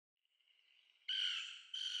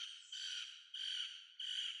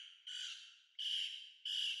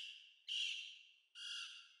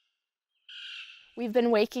We've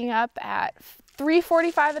been waking up at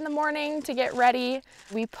 3:45 in the morning to get ready.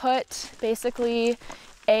 We put basically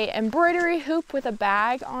a embroidery hoop with a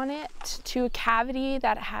bag on it to a cavity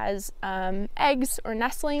that has eggs or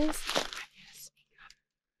nestlings.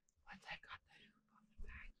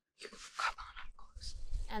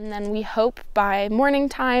 And then we hope by morning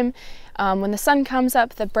time, when the sun comes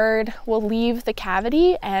up, the bird will leave the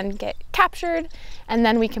cavity and get captured, and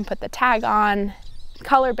then we can put the tag on,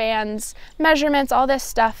 color bands, measurements, all this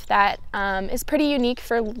stuff that is pretty unique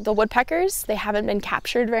for the woodpeckers. They haven't been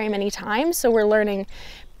captured very many times, so we're learning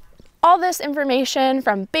all this information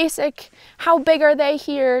from basic, how big are they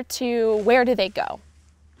here, to where do they go.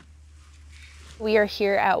 We are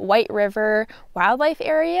here at White River Wildlife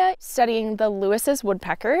Area studying the Lewis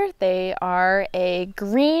Woodpecker. They are a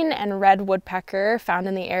green and red woodpecker found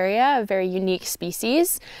in the area, a very unique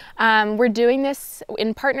species. We're doing this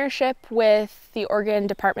in partnership with the Oregon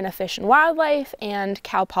Department of Fish and Wildlife and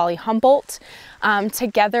Cal Poly Humboldt,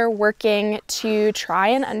 together working to try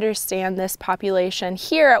and understand this population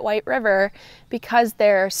here at White River because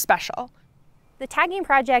they're special. The tagging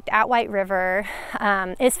project at White River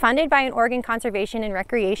is funded by an Oregon Conservation and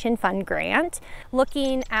Recreation Fund grant,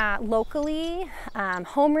 looking at locally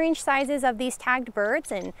home range sizes of these tagged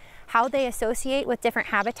birds and how they associate with different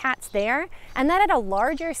habitats there. And then at a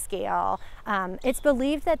larger scale, it's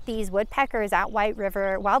believed that these woodpeckers at White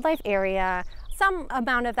River Wildlife Area, some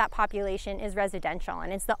amount of that population is residential,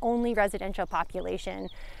 and it's the only residential population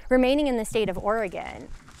remaining in the state of Oregon.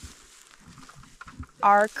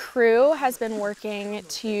 Our crew has been working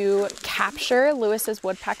to capture Lewis's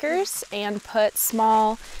woodpeckers and put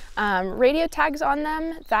small radio tags on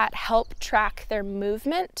them that help track their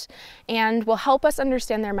movement and will help us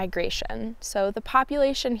understand their migration. So the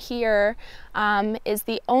population here is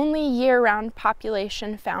the only year-round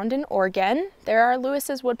population found in Oregon. There are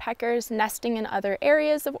Lewis's woodpeckers nesting in other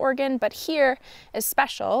areas of Oregon, but here is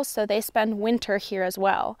special, so they spend winter here as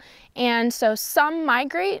well. And so some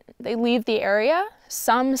migrate, they leave the area,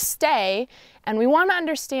 some stay, and we want to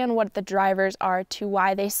understand what the drivers are to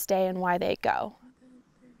why they stay and why they go.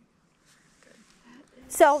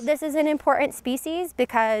 So this is an important species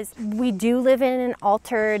because we do live in an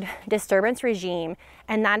altered disturbance regime,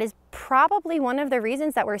 and that is probably one of the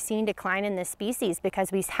reasons that we're seeing decline in this species,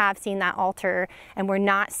 because we have seen that alter, and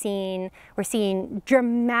we're seeing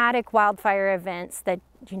dramatic wildfire events that,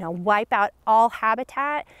 you know, wipe out all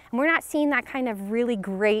habitat, and we're not seeing that kind of really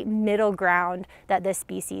great middle ground that this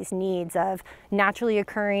species needs of naturally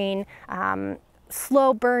occurring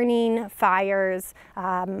slow burning fires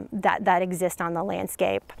that exist on the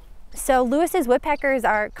landscape. So Lewis's woodpeckers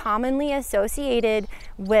are commonly associated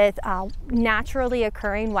with naturally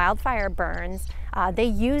occurring wildfire burns. They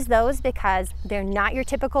use those because they're not your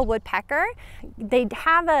typical woodpecker. They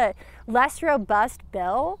have a less robust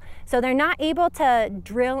bill, so they're not able to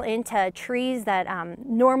drill into trees that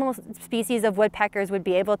normal species of woodpeckers would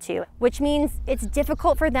be able to, which means it's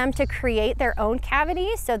difficult for them to create their own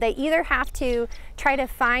cavities. So they either have to try to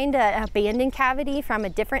find an abandoned cavity from a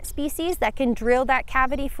different species that can drill that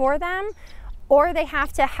cavity for them, or they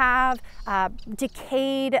have to have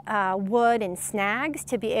decayed wood and snags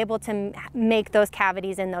to be able to make those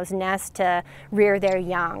cavities in those nests to rear their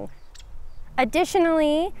young.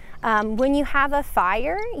 Additionally, when you have a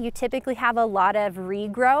fire, you typically have a lot of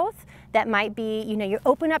regrowth that might be, you know, you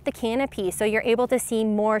open up the canopy so you're able to see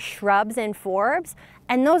more shrubs and forbs,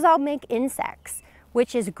 and those all make insects,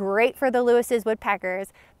 which is great for the Lewis's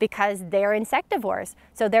woodpeckers because they're insectivores.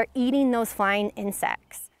 So they're eating those flying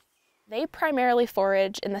insects. They primarily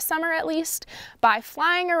forage, in the summer at least, by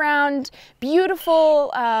flying around,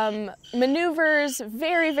 beautiful maneuvers,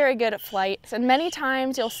 very, very good at flight. And many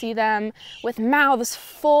times you'll see them with mouths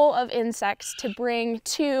full of insects to bring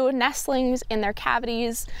to nestlings in their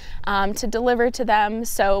cavities to deliver to them.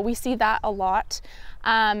 So we see that a lot.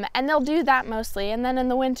 And they'll do that mostly, and then in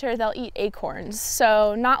the winter they'll eat acorns.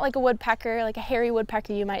 So not like a woodpecker, like a hairy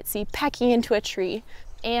woodpecker you might see pecking into a tree.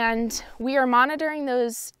 And we are monitoring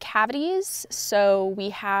those cavities. So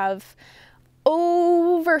we have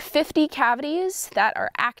over 50 cavities that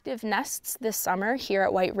are active nests this summer here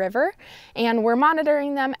at White River. And we're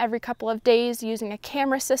monitoring them every couple of days using a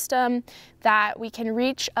camera system that we can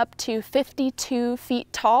reach up to 52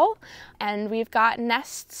 feet tall. And we've got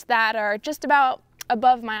nests that are just about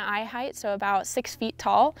above my eye height, so about 6 feet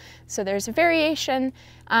tall. So there's a variation,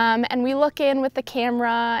 and we look in with the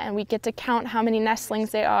camera and we get to count how many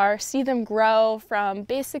nestlings they are, see them grow from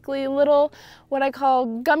basically little, what I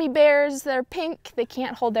call gummy bears that are pink, they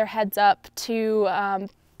can't hold their heads up, to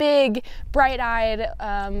big,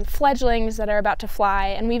 bright-eyed fledglings that are about to fly,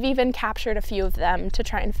 and we've even captured a few of them to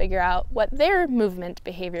try and figure out what their movement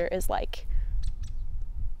behavior is like.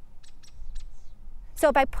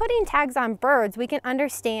 So by putting tags on birds, we can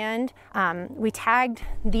understand, we tagged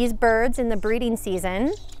these birds in the breeding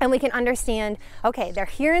season, and we can understand, okay, they're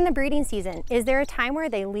here in the breeding season. Is there a time where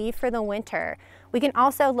they leave for the winter? We can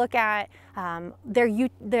also look at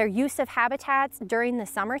their use of habitats during the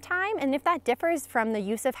summertime, and if that differs from the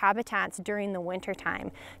use of habitats during the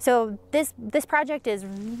wintertime. So this project is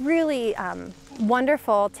really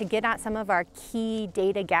wonderful to get at some of our key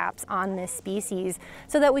data gaps on this species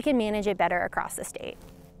so that we can manage it better across the state.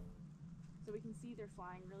 So we can see they're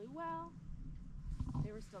flying really well.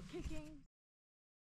 They were still kicking.